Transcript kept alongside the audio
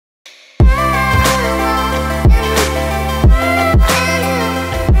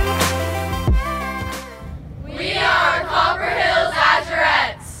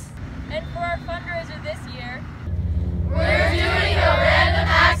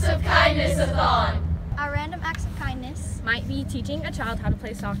might be teaching a child how to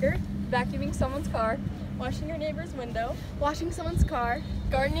play soccer, vacuuming someone's car, washing your neighbor's window, washing someone's car,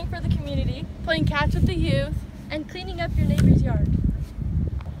 gardening for the community, playing catch with the youth, and cleaning up your neighbor's yard.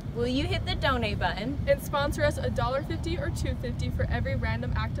 Will you hit the donate button and sponsor us $1.50 or $2.50 for every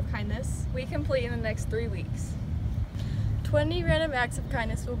random act of kindness we complete in the next 3 weeks? 20 random acts of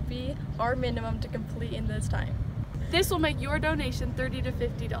kindness will be our minimum to complete in this time. This will make your donation $30 to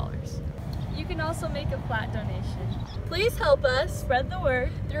 $50. You can also make a flat donation. Please help us spread the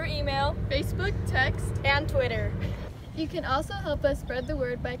word through email, Facebook, text, and Twitter. You can also help us spread the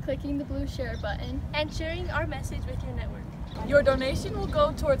word by clicking the blue share button and sharing our message with your network. Your donation will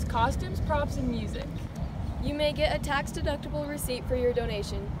go towards costumes, props, and music. You may get a tax-deductible receipt for your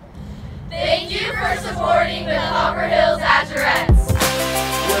donation. Thank you for supporting the Copper Hills Azurette.